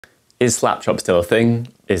Is Slapchop still a thing?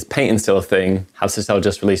 Is painting still a thing? Has Citadel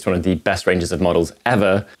just released one of the best ranges of models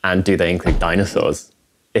ever? And do they include dinosaurs?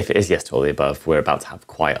 If it is yes to all the above, we're about to have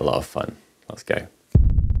quite a lot of fun. Let's go.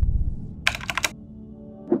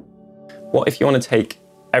 What if you want to take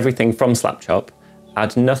everything from Slapchop,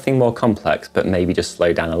 add nothing more complex, but maybe just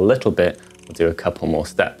slow down a little bit, or do a couple more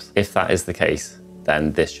steps? If that is the case,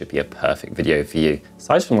 then this should be a perfect video for you.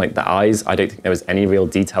 Aside from like the eyes, I don't think there was any real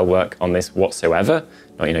detail work on this whatsoever.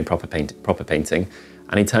 Not, you know, proper painting.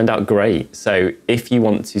 And he turned out great. So if you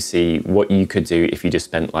want to see what you could do if you just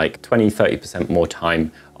spent like 20–30% more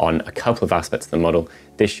time on a couple of aspects of the model,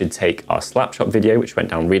 this should take our Slapchop video, which went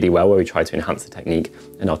down really well, where we tried to enhance the technique,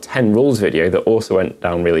 and our 10 rules video that also went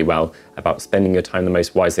down really well about spending your time the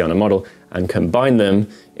most wisely on a model, and combine them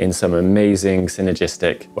in some amazing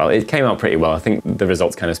synergistic, well, it came out pretty well. I think the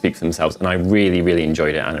results kind of speak for themselves, and I really, really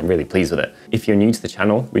enjoyed it, and I'm really pleased with it. If you're new to the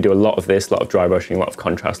channel, we do a lot of this, a lot of dry brushing, a lot of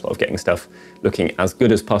contrast, a lot of getting stuff looking as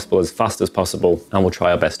good as possible, as fast as possible, and we'll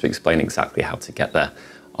try our best to explain exactly how to get there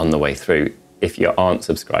on the way through. If you aren't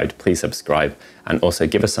subscribed, please subscribe, and also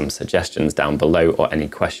give us some suggestions down below or any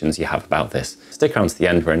questions you have about this. Stick around to the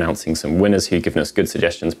end, we're announcing some winners who've given us good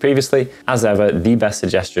suggestions previously. As ever, the best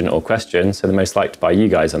suggestion or question, so the most liked by you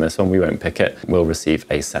guys on this one, we won't pick it, will receive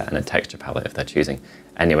a set and a texture palette if they're choosing.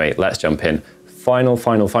 Anyway, let's jump in. Final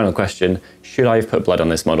question. Should I have put blood on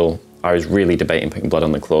this model? I was really debating putting blood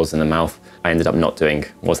on the claws and the mouth. I ended up not doing.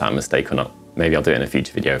 Was that a mistake or not? Maybe I'll do it in a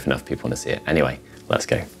future video if enough people want to see it. Anyway, let's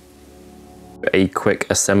go. A quick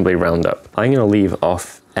assembly roundup. I'm going to leave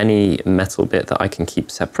off any metal bit that I can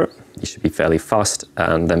keep separate. These should be fairly fast,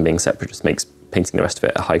 and them being separate just makes painting the rest of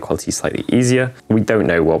it at high quality slightly easier. We don't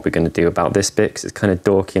know what we're going to do about this bit because it's kind of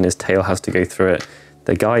dorky and his tail has to go through it.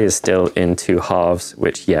 The guy is still in 2 halves,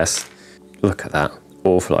 which, yes, look at that.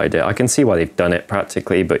 Awful idea. I can see why they've done it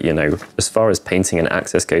practically, but you know, as far as painting and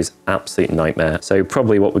access goes, absolute nightmare. So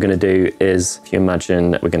probably what we're going to do is, if you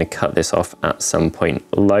imagine, we're going to cut this off at some point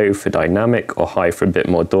low for dynamic or high for a bit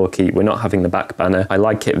more dorky. We're not having the back banner. I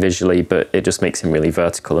like it visually, but it just makes him really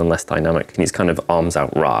vertical and less dynamic. And he's kind of arms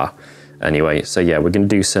out raw. Anyway, so yeah, we're going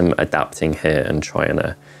to do some adapting here and try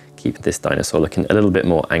and keep this dinosaur looking a little bit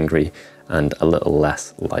more angry and a little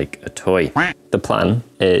less like a toy. The plan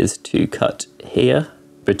is to cut here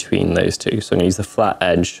between those two. So I'm gonna use the flat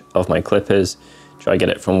edge of my clippers, try to get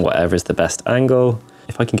it from whatever is the best angle.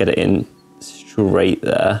 If I can get it in straight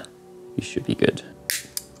there, you should be good.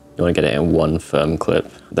 You wanna get it in one firm clip.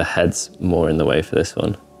 The head's more in the way for this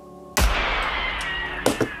one.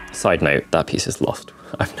 Side note, that piece is lost.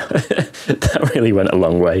 That really went a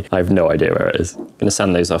long way. I have no idea where it is. I'm gonna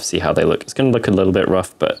sand those off, see how they look. It's gonna look a little bit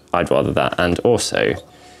rough, but I'd rather that. And also,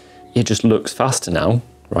 it just looks faster now,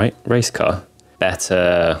 right? Race car.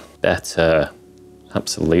 Better.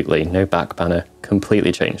 Absolutely. No back banner.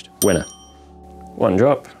 Completely changed. Winner. One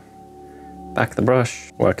drop. Back the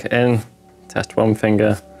brush. Work it in. Test one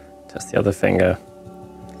finger. Test the other finger.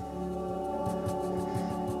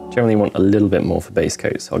 Generally want a little bit more for base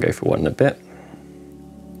coat, so I'll go for 1 and a bit.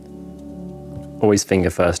 Always finger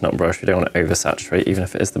first, not brush. We don't want to oversaturate, even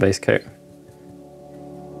if it is the base coat.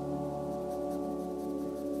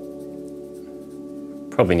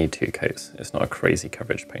 Probably need 2 coats. It's not a crazy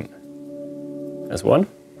coverage paint. There's 1.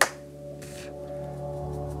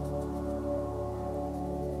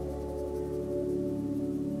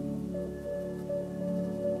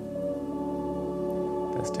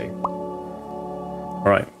 There's 2. All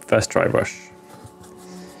right, first dry brush.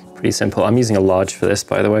 Pretty simple. I'm using a large for this,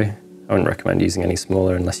 by the way. I wouldn't recommend using any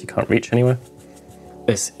smaller unless you can't reach anywhere.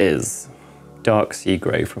 This is dark sea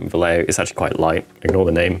grey from Vallejo. It's actually quite light. Ignore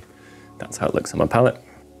the name. That's how it looks on my palette.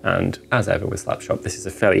 And as ever with Slapchop, this is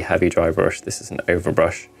a fairly heavy dry brush. This is an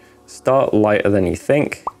overbrush. Start lighter than you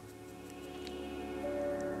think.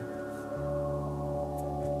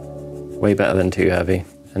 Way better than too heavy.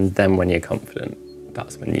 And then when you're confident,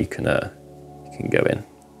 that's when you can go in.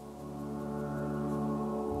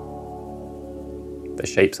 The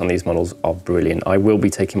shapes on these models are brilliant. I will be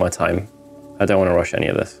taking my time. I don't want to rush any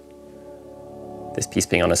of this. This piece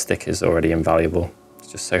being on a stick is already invaluable.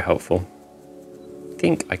 It's just so helpful. I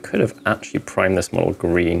think I could have actually primed this model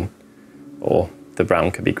green, or the brown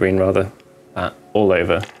could be green rather. All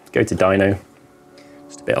over. Go to Dino,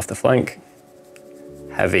 just a bit off the flank.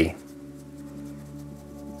 Heavy.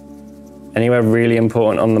 Anywhere really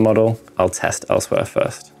important on the model, I'll test elsewhere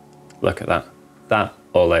first. Look at that. That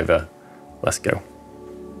all over. Let's go.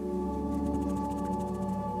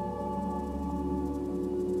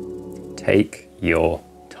 Take your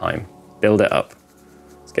time. Build it up.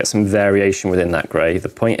 Let's get some variation within that grey. The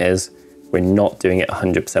point is, we're not doing it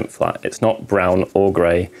 100% flat. It's not brown or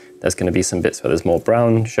gray. There's going to be some bits where there's more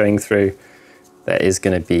brown showing through. There is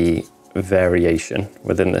going to be variation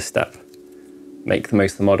within this step. Make the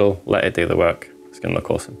most of the model, let it do the work. It's going to look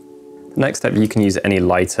awesome. The next step, you can use any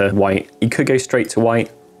lighter white. You could go straight to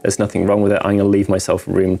white. There's nothing wrong with it. I'm going to leave myself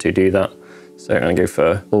room to do that. So I'm going to go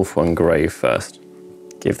for Wolf 1 Grey first.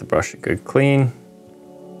 Give the brush a good clean.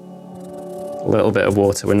 A little bit of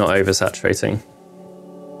water, we're not oversaturating.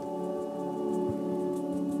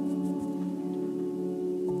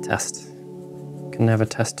 Test. Can never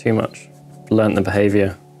test too much. Learned the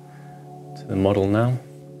behavior to the model now.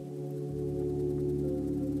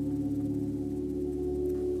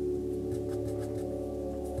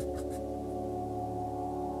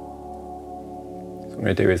 So what I'm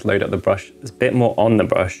going to do is load up the brush. There's a bit more on the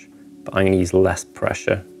brush, but I'm going to use less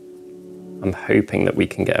pressure. I'm hoping that we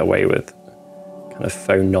can get away with kind of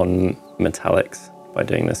faux non-metallics by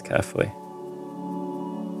doing this carefully.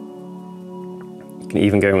 You can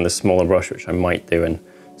even go in with a smaller brush, which I might do, and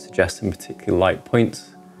suggest some particularly light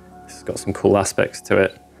points. This has got some cool aspects to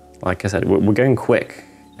it. Like I said, we're going quick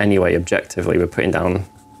anyway, objectively. We're putting down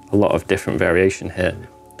a lot of different variation here.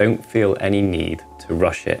 Don't feel any need to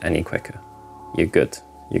rush it any quicker. You're good,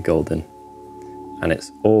 you're golden. And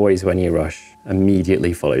it's always when you rush,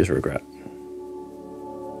 immediately follows regret.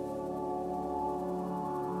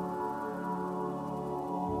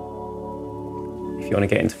 If you want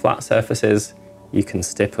to get into flat surfaces, you can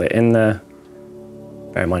stipple it in there.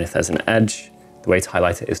 Bear in mind if there's an edge, the way to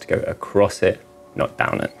highlight it is to go across it, not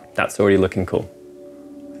down it. That's already looking cool.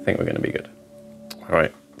 I think we're going to be good. All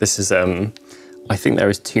right, this is, I think there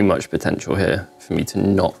is too much potential here for me to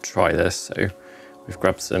not try this. So we've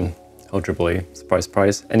grabbed some Ultra Blue, surprise,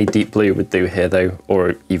 surprise. Any deep blue would do here though,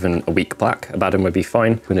 or even a weak black, a bad one would be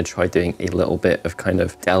fine. We're going to try doing a little bit of kind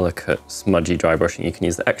of delicate, smudgy dry brushing. You can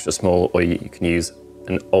use the extra small, or you can use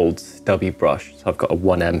an old stubby brush. So I've got a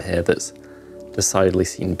 1M here that's decidedly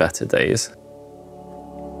seen better days.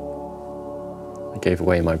 I gave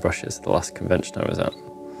away my brushes at the last convention I was at.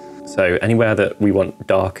 So anywhere that we want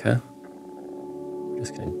darker, I'm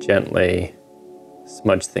just going to gently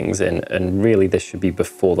smudge things in, and really this should be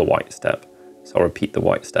before the white step. So I'll repeat the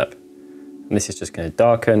white step. And this is just going to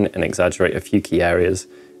darken and exaggerate a few key areas,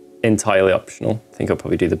 entirely optional. I think I'll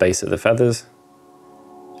probably do the base of the feathers.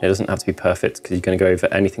 It doesn't have to be perfect because you're going to go over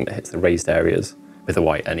anything that hits the raised areas with the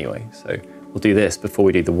white anyway. So we'll do this before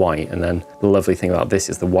we do the white, and then the lovely thing about this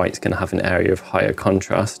is the white's going to have an area of higher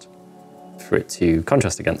contrast for it to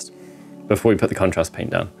contrast against. Before we put the contrast paint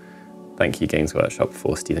down, thank you Games Workshop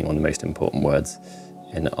for stealing one of the most important words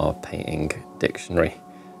in our painting dictionary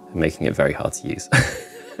and making it very hard to use.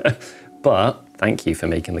 But thank you for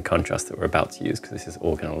making the contrast that we're about to use, because this is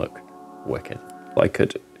all going to look wicked. I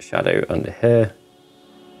could shadow under here,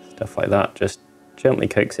 stuff like that, just gently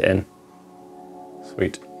coax it in.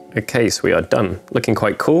 Sweet. Okay, so we are done. Looking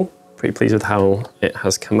quite cool. Pretty pleased with how it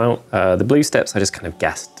has come out. The blue steps I just kind of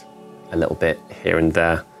guessed a little bit here and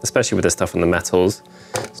there, especially with the stuff on the metals.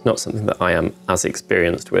 It's not something that I am as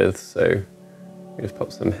experienced with, so we just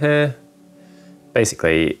pop some here.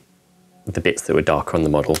 Basically, the bits that were darker on the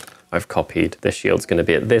model, I've copied. This shield's going to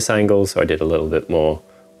be at this angle, so I did a little bit more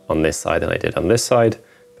on this side than I did on this side,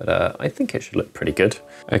 but I think it should look pretty good.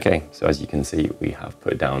 Okay, so as you can see, we have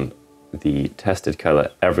put down the tested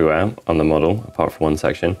color everywhere on the model, apart from one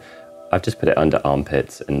section. I've just put it under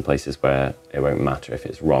armpits in places where it won't matter if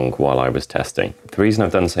it's wrong while I was testing. The reason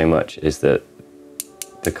I've done so much is that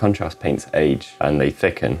the contrast paints age and they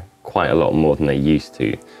thicken quite a lot more than they used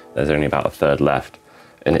to. There's only about a third left,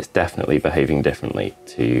 and it's definitely behaving differently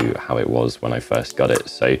to how it was when I first got it.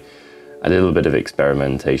 So a little bit of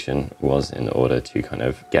experimentation was in order to kind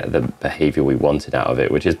of get the behavior we wanted out of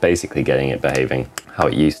it, which is basically getting it behaving how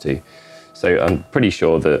it used to. So I'm pretty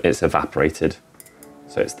sure that it's evaporated.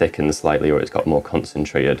 So it's thickened slightly, or it's got more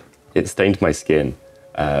concentrated. It stained my skin,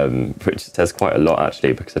 which says quite a lot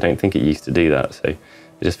actually, because I don't think it used to do that. So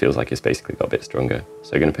it just feels like it's basically got a bit stronger.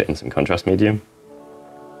 So I'm going to put in some contrast medium.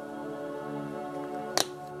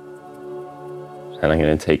 And I'm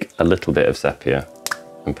going to take a little bit of sepia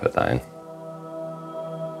and put that in.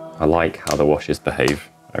 I like how the washes behave.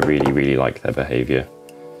 I really, really like their behavior.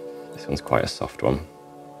 This one's quite a soft one.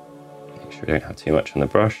 Make sure we don't have too much on the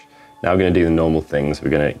brush. Now we're going to do the normal things. We're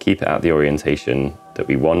going to keep it at the orientation that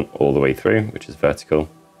we want all the way through, which is vertical,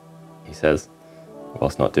 he says.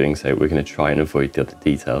 Whilst not doing so, we're going to try and avoid the other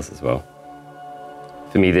details as well.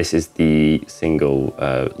 For me, this is the single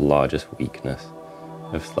largest weakness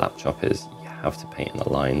of Slapchop, is you have to paint in the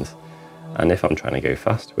lines. And if I'm trying to go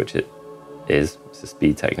fast, which it is, it's a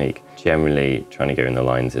speed technique, generally trying to go in the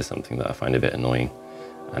lines is something that I find a bit annoying.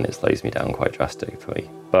 and it slows me down quite drastically.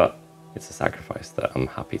 But it's a sacrifice that I'm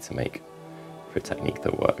happy to make for a technique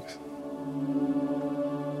that works.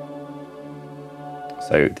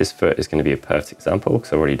 So this foot is going to be a perfect example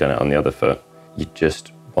because I've already done it on the other foot. You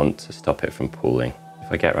just want to stop it from pooling.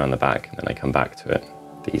 If I get around the back and then I come back to it,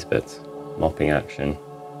 these bits, mopping action,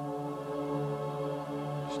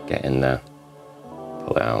 just get in there,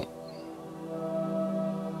 pull it out.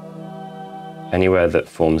 Anywhere that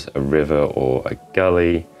forms a river or a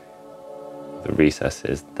gully, the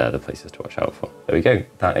recesses, they're the places to watch out for. There we go,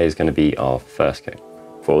 that is going to be our first coat.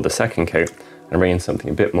 For the second coat, I'm bringing something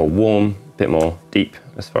a bit more warm, a bit more deep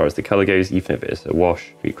as far as the colour goes, even if it is a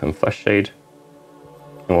wash, Reclaim Flesh Shade.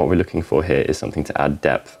 And what we're looking for here is something to add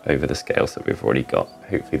depth over the scales that we've already got.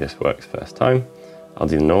 Hopefully this works first time. I'll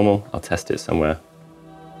do the normal, I'll test it somewhere.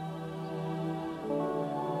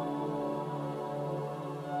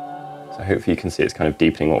 So hopefully you can see it's kind of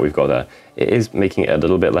deepening what we've got there. It is making it a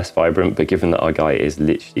little bit less vibrant, but given that our guy is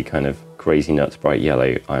literally kind of crazy nuts bright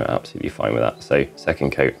yellow, I'm absolutely fine with that. So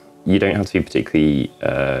second coat. You don't have to be particularly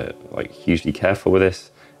like hugely careful with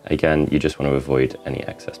this. Again, you just want to avoid any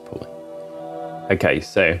excess pooling. Okay,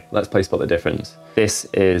 so let's play spot the difference. This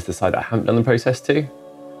is the side that I haven't done the process to,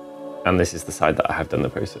 and this is the side that I have done the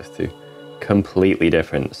process to. Completely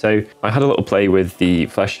different. So I had a little play with the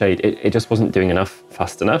flesh shade. It just wasn't doing enough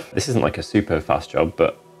fast enough. This isn't like a super fast job,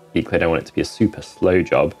 but equally I don't want it to be a super slow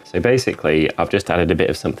job. So basically I've just added a bit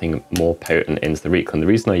of something more potent into the Reclaim. The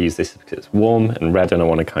reason I use this is because it's warm and red and I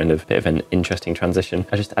want a kind of bit of an interesting transition.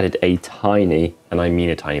 I just added a tiny, and I mean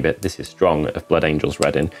a tiny bit, this is strong, of Blood Angel's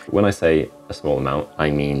red in. When I say a small amount, I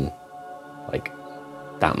mean like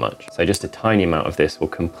that much. So just a tiny amount of this will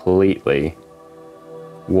completely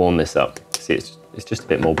warm this up. See, it's just a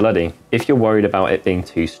bit more bloody. If you're worried about it being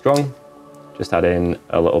too strong, just add in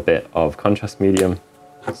a little bit of contrast medium.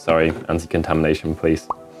 Sorry, anti-contamination, please.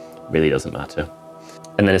 Really doesn't matter.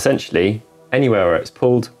 And then essentially, anywhere where it's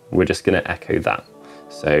pulled, we're just gonna echo that.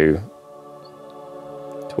 So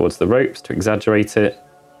towards the ropes to exaggerate it,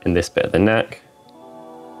 in this bit of the neck,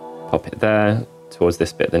 pop it there, towards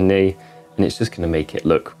this bit of the knee, and it's just gonna make it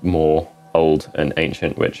look more old and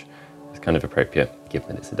ancient, which is kind of appropriate given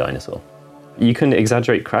that it's a dinosaur. You can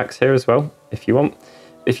exaggerate cracks here as well, if you want.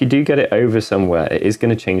 If you do get it over somewhere, it is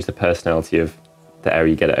gonna change the personality of the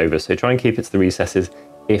area you get it over. So try and keep it to the recesses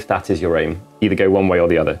if that is your aim. Either go one way or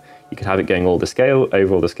the other. You could have it going all the scale,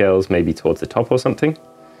 over all the scales, maybe towards the top or something.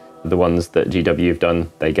 The ones that GW have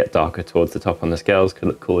done, they get darker towards the top on the scales. Could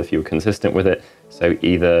look cool if you were consistent with it. So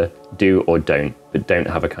either do or don't, but don't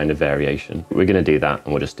have a kind of variation. We're gonna do that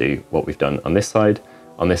and we'll just do what we've done on this side.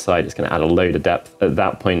 On this side, it's gonna add a load of depth. At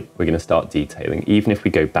that point, we're gonna start detailing. Even if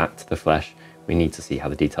we go back to the flesh, we need to see how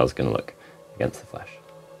the detail's gonna look against the flesh.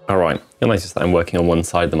 All right, you'll notice that I'm working on one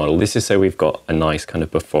side of the model. This is so we've got a nice kind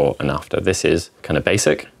of before and after. This is kind of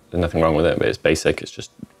basic. There's nothing wrong with it, but it's basic. It's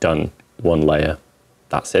just done one layer,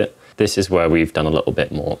 that's it. This is where we've done a little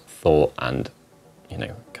bit more thought and, you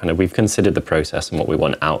know, kind of we've considered the process and what we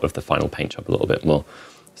want out of the final paint job a little bit more.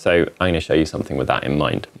 So I'm gonna show you something with that in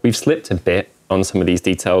mind. We've slipped a bit on some of these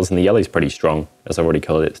details and the yellow's pretty strong. As I've already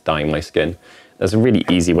called it, it's dyeing my skin. There's a really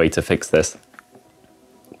easy way to fix this.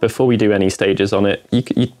 Before we do any stages on it, you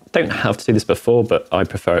don't have to do this before, but I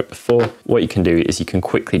prefer it before. What you can do is you can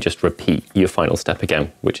quickly just repeat your final step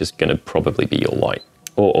again, which is gonna probably be your white,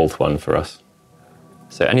 or Alt-1 for us.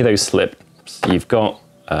 So any of those slips you've got,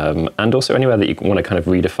 and also anywhere that you wanna kind of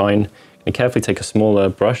redefine, you carefully take a smaller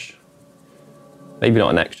brush, maybe not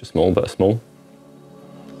an extra small, but a small.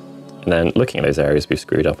 And then looking at those areas we've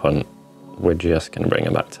screwed up on, we're just gonna bring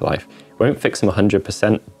them back to life. Won't fix them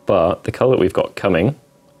 100%, but the color we've got coming,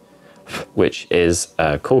 which is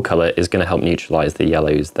a cool color, is going to help neutralize the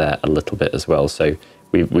yellows there a little bit as well. So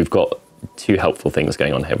we've got two helpful things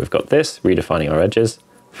going on here. We've got this, redefining our edges,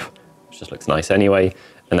 which just looks nice anyway.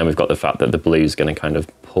 And then we've got the fact that the blue is going to kind of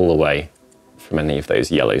pull away from any of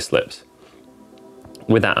those yellow slips.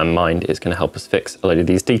 With that in mind, it's going to help us fix a load of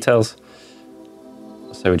these details.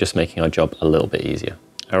 So we're just making our job a little bit easier.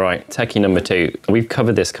 All right, techie number 2. We've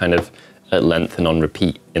covered this kind of at length and on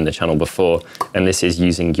repeat in the channel before, and this is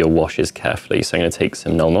using your washes carefully. So I'm going to take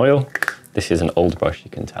some Nuln Oil. This is an old brush, you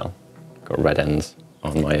can tell. Got red ends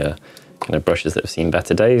on my kind of brushes that have seen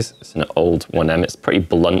better days. It's an old 1M. It's a pretty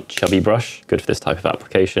blunt, chubby brush, good for this type of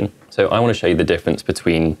application. So I want to show you the difference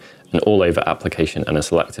between an all-over application and a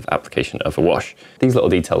selective application of a wash. These little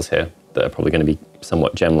details here that are probably going to be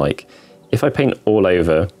somewhat gem-like. If I paint all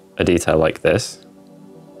over a detail like this,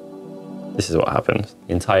 this is what happens.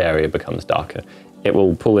 The entire area becomes darker. It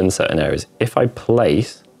will pull in certain areas. If I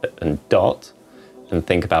place and dot and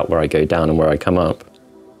think about where I go down and where I come up,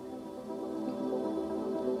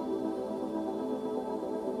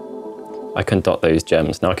 I can dot those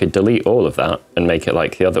gems. Now I could delete all of that and make it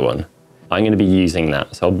like the other one. I'm going to be using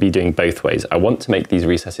that, so I'll be doing both ways. I want to make these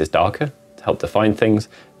recesses darker to help define things,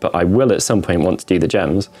 but I will at some point want to do the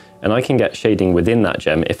gems, and I can get shading within that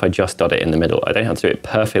gem if I just dot it in the middle. I don't have to do it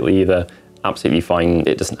perfectly either, absolutely fine.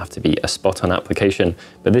 It doesn't have to be a spot-on application,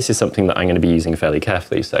 but this is something that I'm going to be using fairly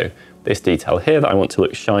carefully. So this detail here that I want to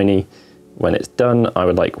look shiny, when it's done, I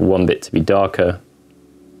would like one bit to be darker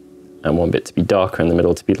and one bit to be darker and the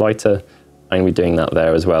middle to be lighter. I'm going to be doing that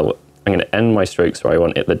there as well. I'm going to end my strokes where I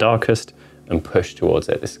want it the darkest and push towards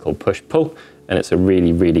it. This is called push-pull, and it's a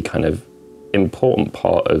really, really kind of important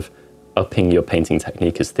part of upping your painting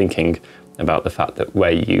technique, is thinking about the fact that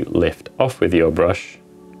where you lift off with your brush,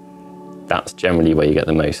 that's generally where you get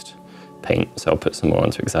the most paint. So I'll put some more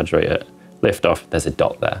on to exaggerate it. Lift off, there's a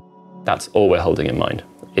dot there. That's all we're holding in mind.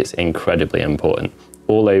 It's incredibly important.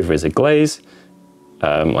 All over is a glaze,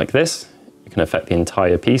 like this. You can affect the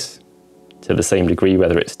entire piece to the same degree,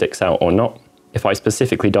 whether it sticks out or not. If I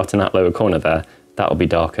specifically dot in that lower corner there, that'll be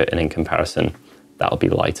darker, and in comparison, that'll be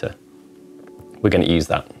lighter. We're going to use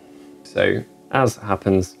that. So, as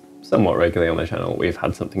happens somewhat regularly on the channel, we've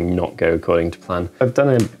had something not go according to plan. I've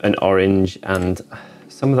done an orange, and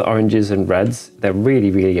some of the oranges and reds, they're really,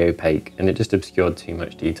 really opaque, and it just obscured too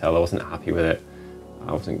much detail. I wasn't happy with it.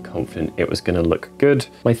 I wasn't confident it was going to look good.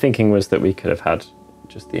 My thinking was that we could have had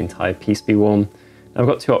just the entire piece be warm. I've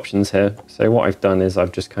got two options here. So what I've done is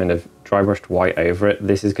I've just kind of dry brushed white over it.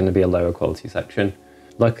 This is going to be a lower quality section.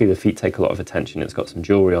 Luckily the feet take a lot of attention. It's got some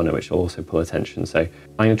jewelry on it which will also pull attention. So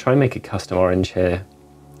I'm going to try and make a custom orange here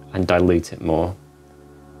and dilute it more.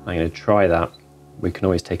 I'm going to try that. We can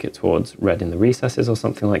always take it towards red in the recesses or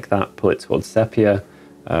something like that. Pull it towards sepia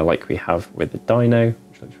like we have with the dino,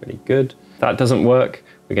 which looks really good. If that doesn't work,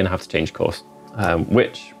 we're going to have to change course,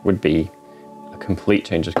 which would be complete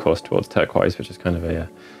change of course towards turquoise, which is kind of a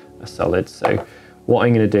solid. So what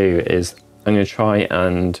I'm going to do is I'm going to try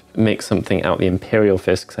and make something out the Imperial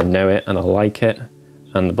Fist, because I know it and I like it,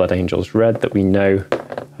 and the Blood Angels Red that we know.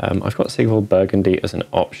 I've got Sigil Burgundy as an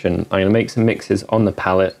option. I'm going to make some mixes on the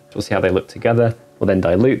palette. We'll see how they look together. We'll then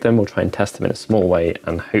dilute them. We'll try and test them in a small way,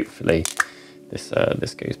 and hopefully this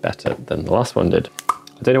goes better than the last one did.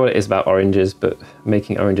 I don't know what it is about oranges, but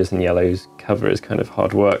making oranges and yellows cover is kind of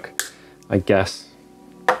hard work, I guess.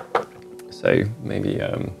 So maybe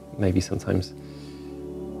sometimes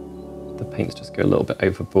the paints just go a little bit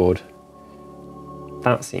overboard.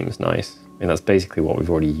 That seems nice. I mean, that's basically what we've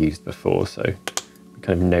already used before, so we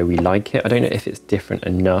kind of know we like it. I don't know if it's different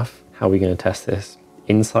enough. How are we going to test this?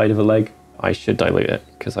 Inside of a leg? I should dilute it,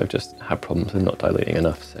 because I've just had problems with not diluting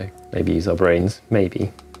enough, so maybe use our brains,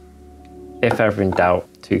 maybe. If ever in doubt,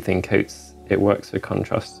 two thin coats, it works for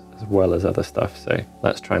contrast as well as other stuff, so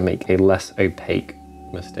let's try and make a less opaque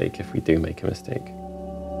mistake if we do make a mistake.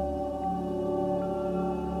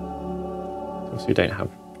 So we don't have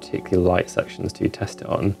particularly light sections to test it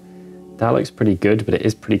on. That looks pretty good, but it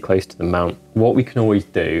is pretty close to the mount. What we can always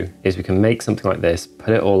do is we can make something like this,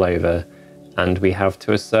 put it all over, and we have,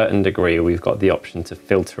 to a certain degree, we've got the option to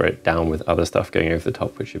filter it down with other stuff going over the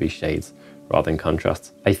top, which should be shades rather than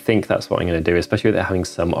contrasts. I think that's what I'm going to do, especially with it having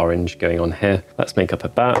some orange going on here. Let's make up a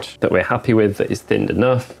batch that we're happy with, that is thinned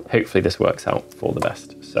enough. Hopefully this works out for the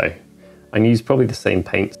best. So I'm going to use probably the same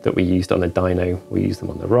paints that we used on the dino. We'll use them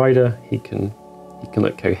on the rider. He can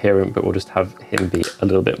look coherent, but we'll just have him be a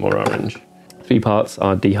little bit more orange. 3 parts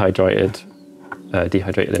are dehydrated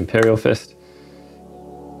Imperial Fist,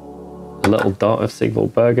 a little dot of Sigil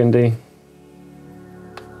Burgundy,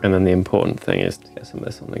 and then the important thing is to get some of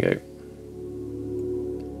this on the go.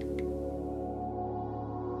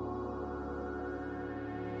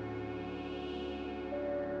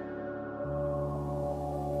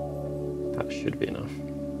 That should be enough.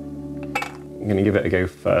 I'm going to give it a go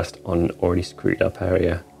first on already screwed up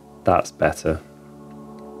area. That's better.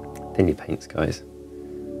 Thin your paints, guys.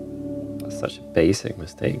 That's such a basic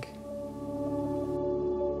mistake.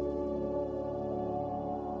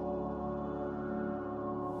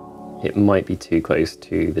 It might be too close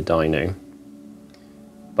to the dino,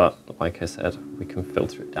 but like I said, we can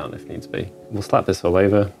filter it down if needs be. We'll slap this all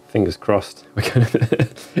over, fingers crossed.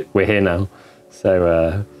 We're here now.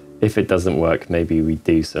 So if it doesn't work, maybe we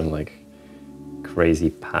do some like crazy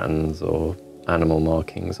patterns or animal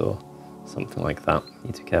markings or something like that.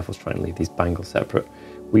 Need to be careful to try and leave these bangles separate.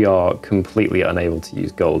 We are completely unable to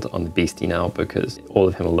use gold on the beastie now because all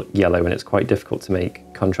of him will look yellow, and it's quite difficult to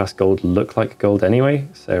make contrast gold look like gold anyway.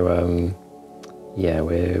 So yeah,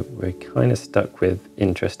 we're kind of stuck with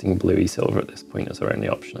interesting bluey silver at this point as our only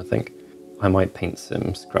option, I think. I might paint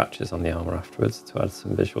some scratches on the armor afterwards to add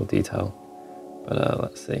some visual detail, but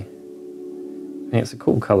let's see. I think it's a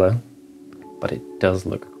cool color. but it does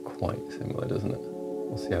look quite similar, doesn't it?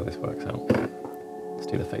 We'll see how this works out. Let's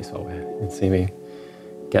do the face while we're here. You can see me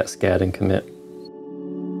get scared and commit.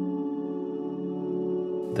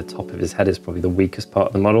 The top of his head is probably the weakest part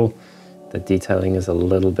of the model. The detailing is a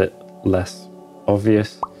little bit less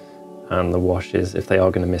obvious, and the washes, if they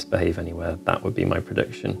are going to misbehave anywhere, that would be my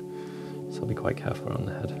prediction. So I'll be quite careful around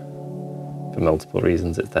the head. For multiple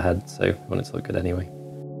reasons, it's the head, so we want it to look good anyway.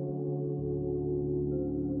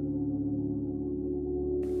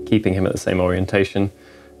 Keeping him at the same orientation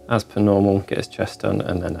as per normal, get his chest done,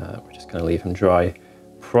 and then we're just going to leave him dry.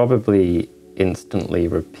 Probably instantly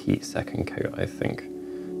repeat second coat, I think.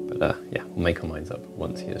 But yeah, we'll make our minds up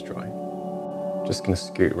once he is dry. Just going to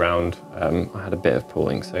scoot round. I had a bit of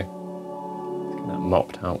pooling, so let's get that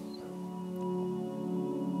mopped out.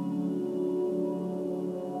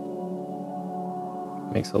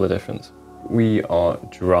 Makes all the difference. We are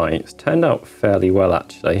dry. It's turned out fairly well,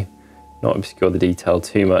 actually. Not obscure the detail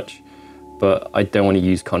too much, but I don't want to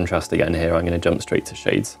use contrast again here. I'm going to jump straight to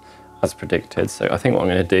shades as predicted. So I think what I'm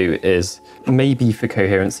going to do is, maybe for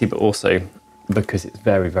coherency, but also because it's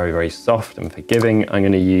very, very, very soft and forgiving, I'm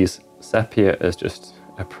going to use sepia as just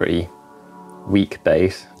a pretty weak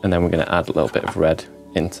base, and then we're going to add a little bit of red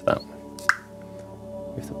into that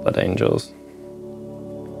with the Blood Angels.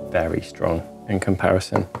 Very strong in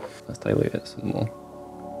comparison. Let's dilute it some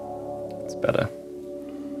more. It's better.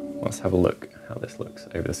 Let's have a look how this looks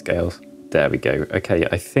over the scales. There we go. Okay,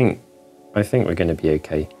 I think we're going to be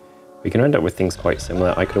okay. We're going to end up with things quite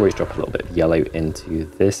similar. I could always drop a little bit of yellow into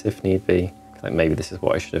this if need be. Like maybe this is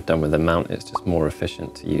what I should have done with the mount. It's just more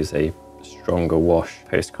efficient to use a stronger wash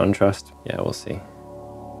post contrast. Yeah, we'll see.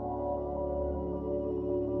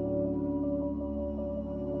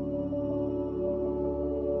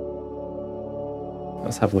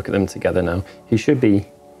 Let's have a look at them together now. He should be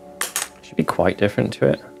quite different to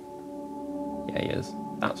it. Yeah, he is.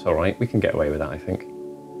 That's all right. We can get away with that, I think.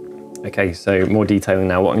 Okay, so more detailing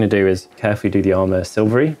now. What I'm going to do is carefully do the armor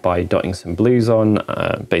silvery by dotting some blues on.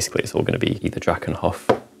 Basically, it's all going to be either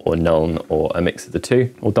Drakenhof or Nuln or a mix of the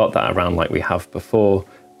two. We'll dot that around like we have before,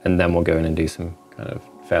 and then we'll go in and do some kind of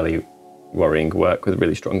fairly worrying work with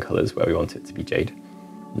really strong colors where we want it to be jade.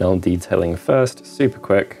 Nuln detailing first, super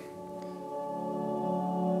quick.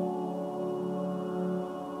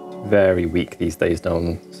 Very weak these days,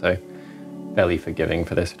 Nuln, so fairly forgiving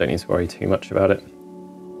for this. We don't need to worry too much about it.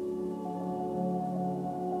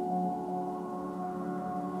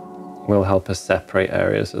 Will help us separate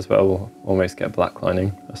areas as well. We'll almost get black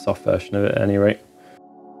lining, a soft version of it at any rate.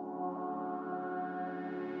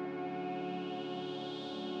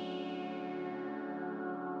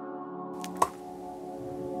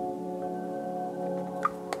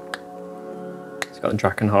 It's got the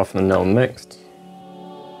Drakenhof and the Nuln mixed.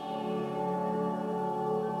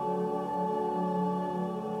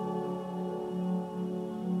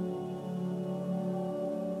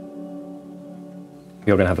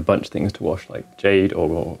 You're going to have a bunch of things to wash, like jade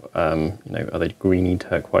or you know, other greeny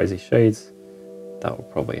turquoisey shades. That will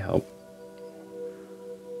probably help.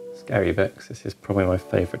 Scary bit, 'cause this is probably my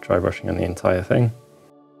favourite dry brushing in the entire thing.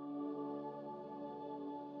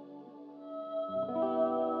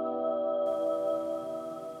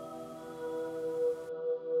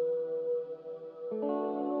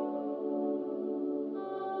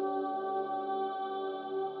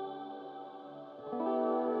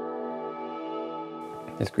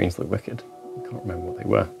 His greens look wicked. I can't remember what they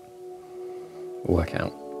were. We'll work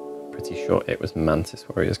out. Pretty sure it was Mantis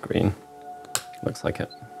Warriors green. Looks like it.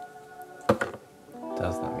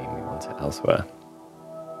 Does that mean we want it elsewhere?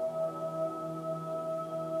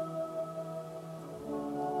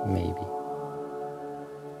 Maybe.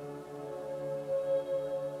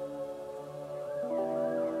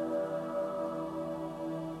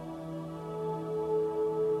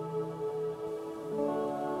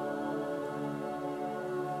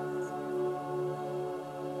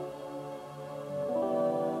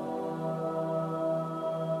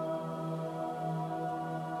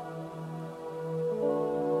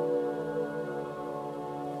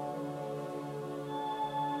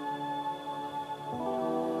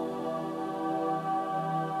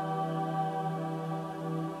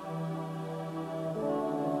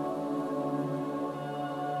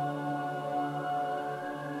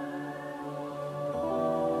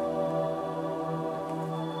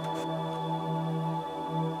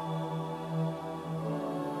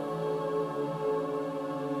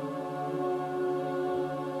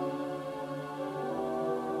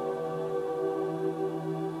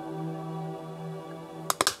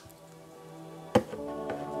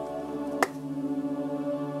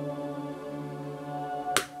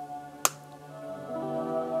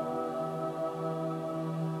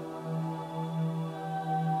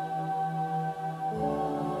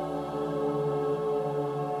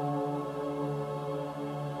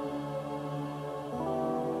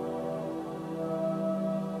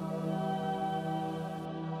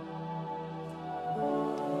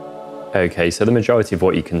 Okay, so the majority of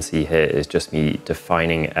what you can see here is just me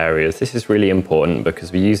defining areas. This is really important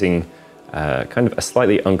because we're using kind of a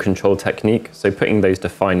slightly uncontrolled technique. So putting those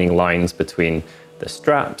defining lines between the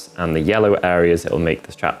straps and the yellow areas, it'll make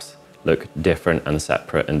the straps look different and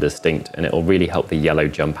separate and distinct, and it'll really help the yellow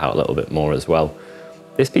jump out a little bit more as well.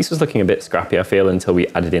 This piece was looking a bit scrappy, I feel, until we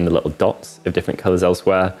added in the little dots of different colors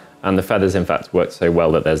elsewhere, and the feathers in fact worked so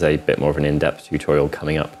well that there's a bit more of an in-depth tutorial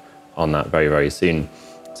coming up on that very, very soon.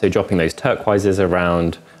 So dropping those turquoises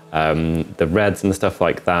around, the reds and stuff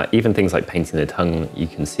like that, even things like painting the tongue you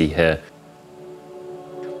can see here,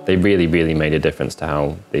 they really, really made a difference to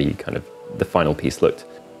how the final piece looked.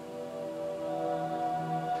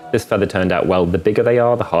 This feather turned out well. The bigger they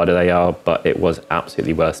are, the harder they are, but it was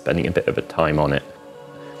absolutely worth spending a bit of a time on it.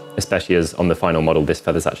 Especially as on the final model, this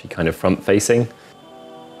feather's actually kind of front facing,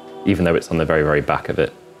 even though it's on the very, very back of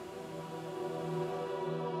it.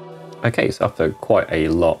 Okay, so after quite a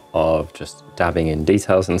lot of just dabbing in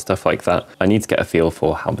details and stuff like that, I need to get a feel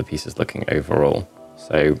for how the piece is looking overall.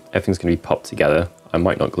 So everything's going to be popped together. I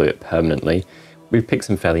might not glue it permanently. We've picked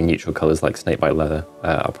some fairly neutral colours like snakebite leather.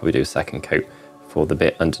 I'll probably do a second coat for the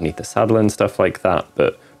bit underneath the saddle and stuff like that,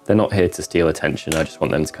 but they're not here to steal attention. I just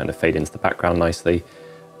want them to kind of fade into the background nicely.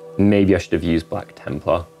 Maybe I should have used black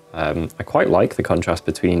Templar. I quite like the contrast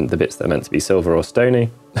between the bits that are meant to be silver or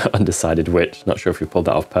stony. Undecided which, not sure if we pulled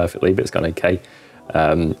that off perfectly, but it's gone okay.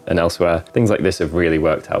 And elsewhere, things like this have really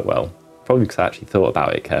worked out well. Probably because I actually thought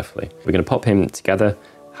about it carefully. We're going to pop him together,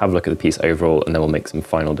 have a look at the piece overall, and then we'll make some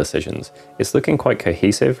final decisions. It's looking quite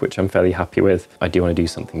cohesive, which I'm fairly happy with. I do want to do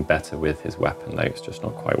something better with his weapon though, it's just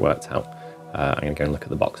not quite worked out. I'm going to go and look at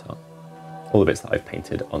the box art. All the bits that I've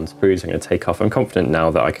painted on sprues I'm going to take off. I'm confident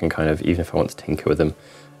now that I can kind of, even if I want to tinker with them,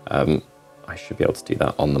 I should be able to do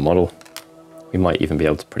that on the model. We might even be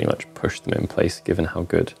able to pretty much push them in place given how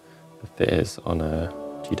good the fit is on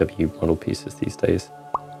GW model pieces these days.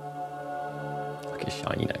 Look at his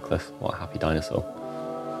shiny necklace, what a happy dinosaur.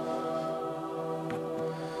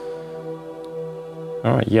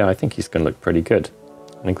 All right, yeah, I think he's going to look pretty good.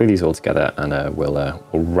 I'm going to glue these all together and we'll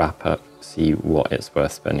wrap up, see what it's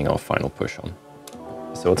worth spending our final push on.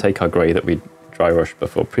 So we'll take our grey that we dry rushed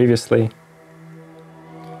before previously.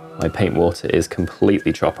 My paint water is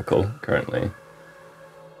completely tropical currently.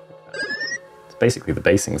 It's basically the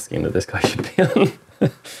basing scheme that this guy should be on.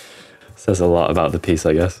 Says a lot about the piece,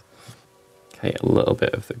 I guess. Okay, a little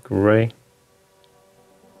bit of the grey.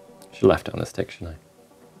 Should have left it on the stick, shouldn't I?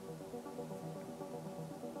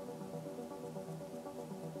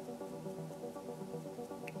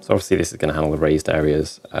 So obviously this is going to handle the raised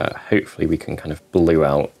areas. Hopefully we can kind of blue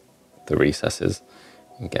out the recesses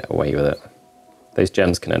and get away with it. Those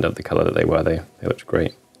gems can end up the colour that they were, they looked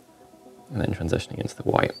great. And then transitioning into the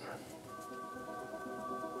white.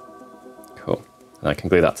 Cool. And I can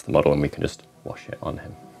glue that to the model and we can just wash it on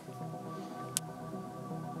him.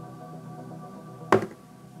 I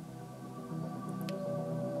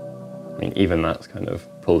mean, even that's kind of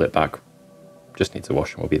pulled it back. Just needs a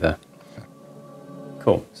wash and we'll be there.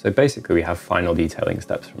 Cool, so basically we have final detailing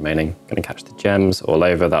steps remaining. Gonna catch the gems all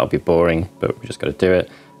over, that'll be boring, but we just gotta do it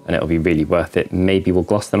and it'll be really worth it. Maybe we'll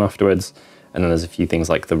gloss them afterwards. And then there's a few things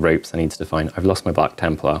like the ropes I need to define. I've lost my black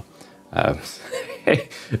Templar. That's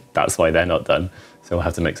why they're not done. So we'll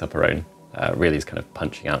have to mix up our own. Really is kind of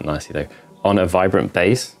punching out nicely though. On a vibrant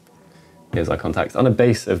base, here's our contacts. On a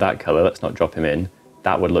base of that color, let's not drop him in.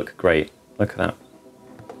 That would look great, look at that.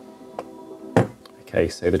 Okay,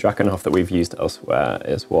 so the Drakenhof that we've used elsewhere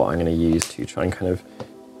is what I'm going to use to try and kind of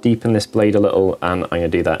deepen this blade a little, and I'm going to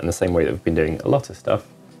do that in the same way that we've been doing a lot of stuff.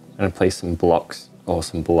 I'm going to place some blocks, or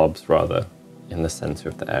some blobs rather, in the center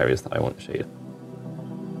of the areas that I want to shade.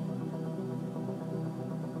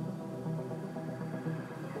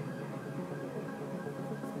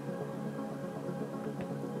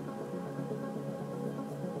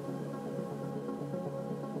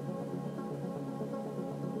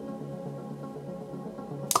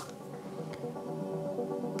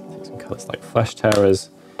 Colours like flesh tearers,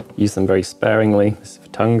 use them very sparingly. This is for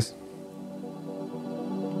tongues.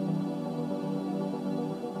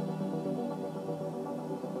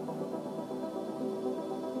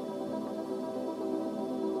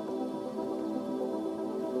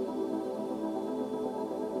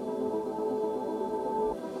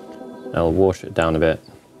 I'll wash it down a bit,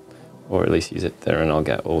 or at least use it there, and I'll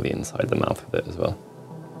get all the inside of the mouth of it as well.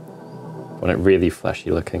 I want it really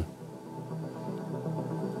fleshy looking.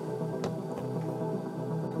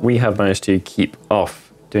 We have managed to keep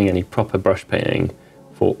off doing any proper brush painting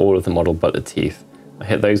for all of the model but the teeth. I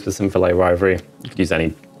hit those with some Vallejo ivory. You could use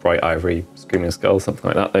any bright ivory, Screaming Skull, something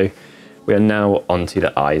like that though. We are now onto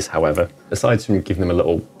the eyes, however. Aside from giving them a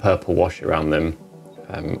little purple wash around them,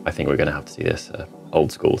 I think we're going to have to do this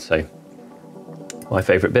old school. So my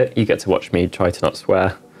favourite bit, you get to watch me try to not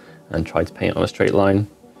swear and try to paint on a straight line.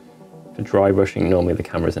 For dry brushing, normally the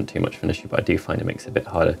camera isn't too much of an issue, but I do find it makes it a bit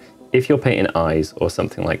harder. If you're painting eyes or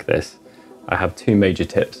something like this, I have two major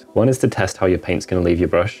tips. One is to test how your paint's going to leave your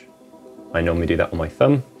brush. I normally do that on my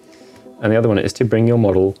thumb. And the other one is to bring your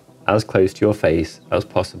model as close to your face as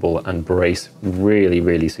possible and brace really,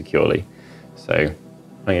 really securely. So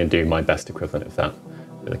I'm going to do my best equivalent of that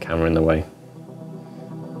with the camera in the way.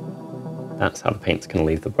 That's how the paint's going to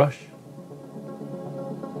leave the brush.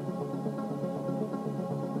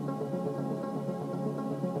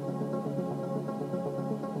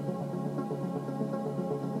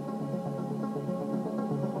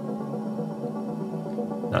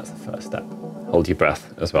 That's the first step. Hold your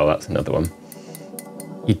breath as well, that's another one.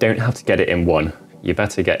 You don't have to get it in one. You're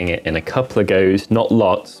better getting it in a couple of goes, not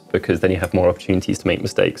lots, because then you have more opportunities to make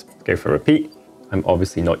mistakes. Go for a repeat. I'm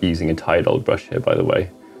obviously not using a tired old brush here, by the way.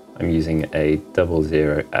 I'm using a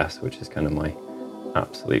 00S, which is kind of my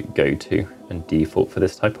absolute go-to and default for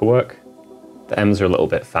this type of work. The M's are a little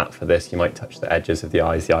bit fat for this. You might touch the edges of the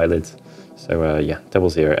eyes, the eyelids. So yeah,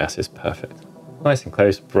 00S is perfect. Nice and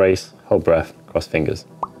close, brace, hold breath, cross fingers.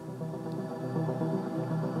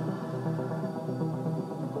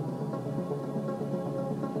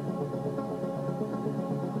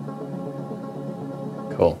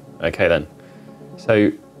 Cool, okay then.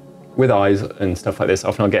 So with eyes and stuff like this,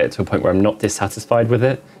 often I'll get it to a point where I'm not dissatisfied with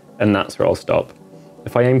it, and that's where I'll stop.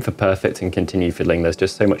 If I aim for perfect and continue fiddling, there's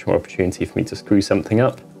just so much more opportunity for me to screw something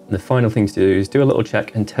up. And the final thing to do is do a little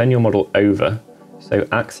check and turn your model over. So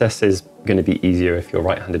access is going to be easier if you're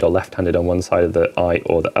right-handed or left-handed on one side of the eye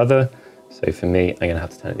or the other. So for me, I'm going to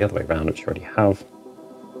have to turn it the other way around, which I already have.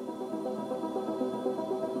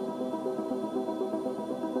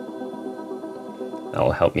 That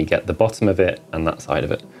will help me get the bottom of it and that side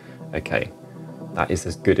of it. Okay, that is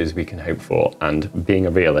as good as we can hope for. And being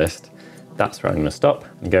a realist, that's where I'm going to stop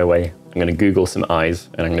and go away. I'm going to Google some eyes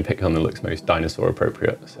and I'm going to pick one that looks most dinosaur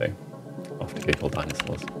appropriate. So off to Google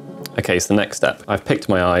dinosaurs. Okay, so the next step, I've picked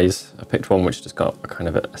my eyes. I picked one which just got a kind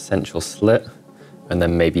of an essential slit, and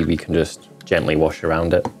then maybe we can just gently wash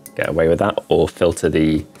around it, get away with that, or filter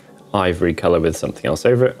the ivory color with something else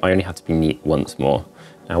over it. I only have to be neat once more.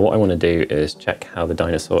 Now what I want to do is check how the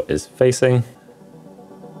dinosaur is facing.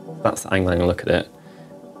 That's the angle I'm going to look at it.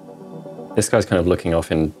 This guy's kind of looking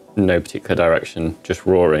off in no particular direction, just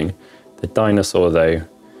roaring. The dinosaur though,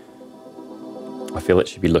 I feel it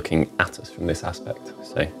should be looking at us from this aspect.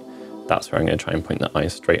 So that's where I'm going to try and point the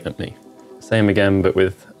eyes straight at me. Same again, but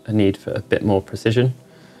with a need for a bit more precision.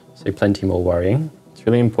 So plenty more worrying. It's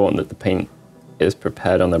really important that the paint is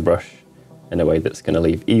prepared on the brush in a way that's going to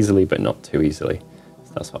leave easily, but not too easily.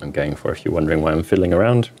 So that's what I'm going for if you're wondering why I'm fiddling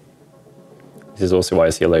around. This is also why I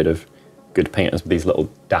see a load of good painters with these little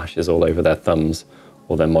dashes all over their thumbs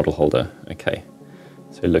or their model holder. Okay,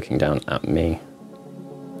 so looking down at me.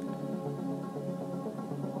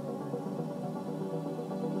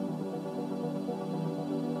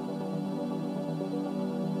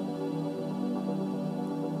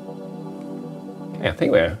 Okay, I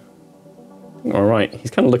think we're all right. He's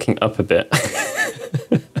kind of looking up a bit.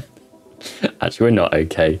 Actually, we're not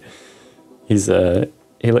okay.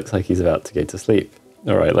 He looks like he's about to go to sleep.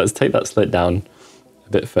 All right, let's take that slit down a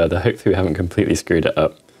bit further. Hopefully we haven't completely screwed it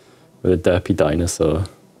up with a derpy dinosaur.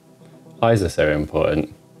 Eyes are so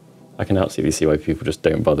important. I can absolutely see why people just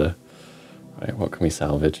don't bother. All right, what can we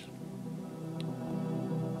salvage?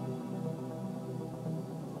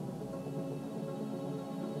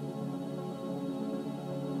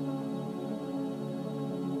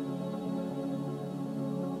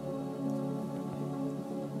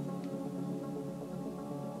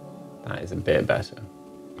 That is a bit better.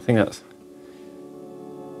 I think that's...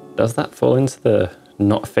 Does that fall into the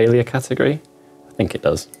not failure category? I think it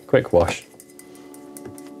does. Quick wash.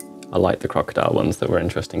 I like the crocodile ones that were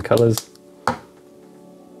interesting colours.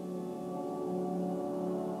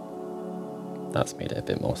 That's made it a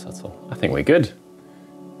bit more subtle. I think we're good.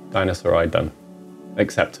 Dinosaur eye done.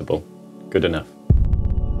 Acceptable. Good enough.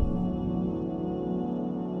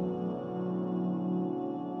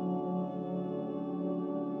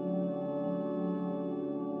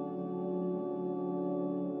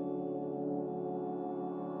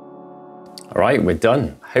 All right, we're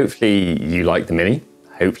done. Hopefully you liked the mini.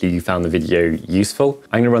 Hopefully you found the video useful.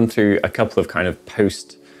 I'm gonna run through a couple of kind of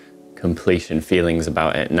post-completion feelings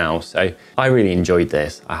about it now. So I really enjoyed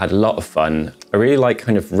this. I had a lot of fun. I really like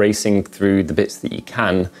kind of racing through the bits that you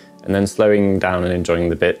can and then slowing down and enjoying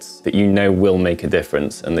the bits that you know will make a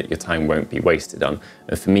difference and that your time won't be wasted on.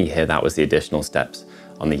 And for me here, that was the additional steps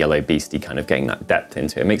on the yellow beastie, kind of getting that depth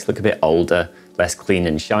into it. It makes it look a bit older, less clean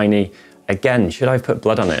and shiny. Again, should I have put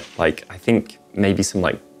blood on it? Like, I think maybe some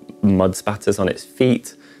like mud spatters on its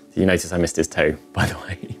feet. Did you notice I missed his toe, by the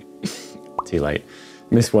way? Too late.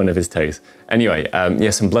 Missed one of his toes. Anyway,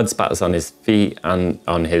 yeah, some blood spatters on his feet and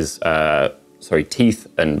on his, teeth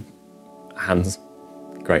and hands.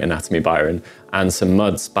 Great anatomy, Byron. And some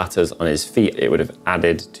mud spatters on his feet. It would have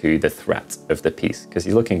added to the threat of the piece, because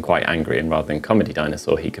he's looking quite angry, and rather than comedy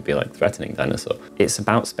dinosaur, he could be like threatening dinosaur. It's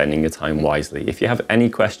about spending your time wisely. If you have any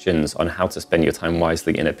questions on how to spend your time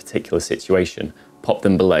wisely in a particular situation, pop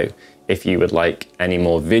them below. If you would like any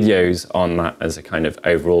more videos on that as a kind of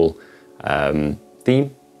overall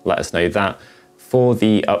theme, let us know that. For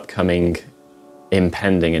the upcoming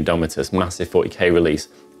impending Indomitus massive 40K release,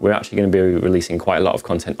 we're actually going to be releasing quite a lot of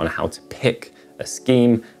content on how to pick a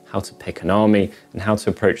scheme, how to pick an army, and how to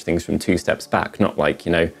approach things from 2 steps back, not like,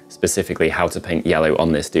 you know, specifically how to paint yellow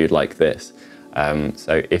on this dude like this.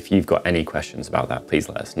 So if you've got any questions about that, please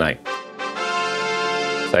let us know.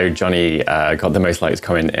 So Johnny got the most liked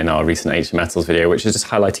comment in our recent Ancient Metals video, which is just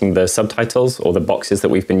highlighting the subtitles or the boxes that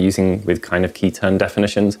we've been using with kind of key term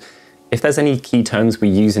definitions. If there's any key terms we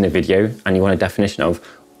use in a video and you want a definition of,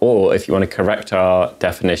 or if you want to correct our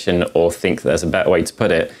definition or think there's a better way to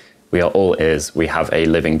put it, we are all ears. We have a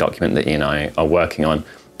living document that Ian and I are working on.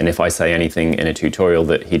 And if I say anything in a tutorial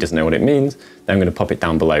that he doesn't know what it means, then I'm going to pop it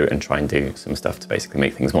down below and try and do some stuff to basically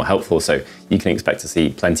make things more helpful. So you can expect to see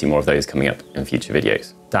plenty more of those coming up in future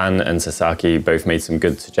videos. Dan and Sasaki both made some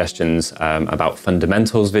good suggestions about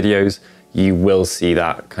fundamentals videos. You will see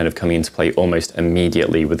that kind of coming into play almost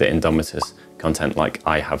immediately with the Indomitus content like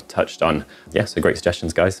I have touched on. Yeah, so great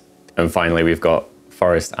suggestions, guys. And finally, we've got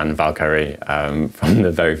Forest and Valkyrie from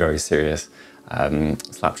the very, very serious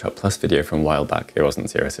Slapchop Plus video from a while back. It wasn't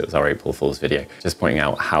serious, it was our April Fool's video. Just pointing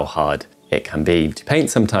out how hard it can be to paint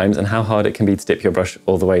sometimes and how hard it can be to dip your brush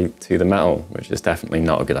all the way to the metal, which is definitely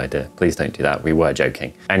not a good idea. Please don't do that, we were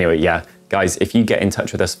joking. Anyway, yeah, guys, if you get in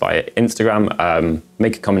touch with us via Instagram,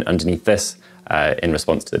 make a comment underneath this in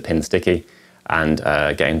response to the pin sticky, and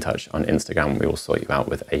get in touch on Instagram. We will sort you out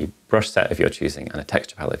with a brush set if you're choosing and a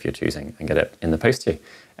texture palette if you're choosing, and get it in the post to you.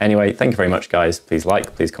 Anyway, thank you very much, guys. Please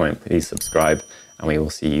like, please comment, please subscribe, and we will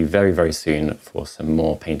see you very, very soon for some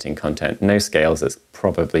more painting content. No scales, it's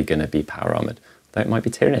probably going to be power armored, though it might be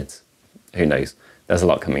Tyranids. Who knows? There's a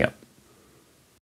lot coming up.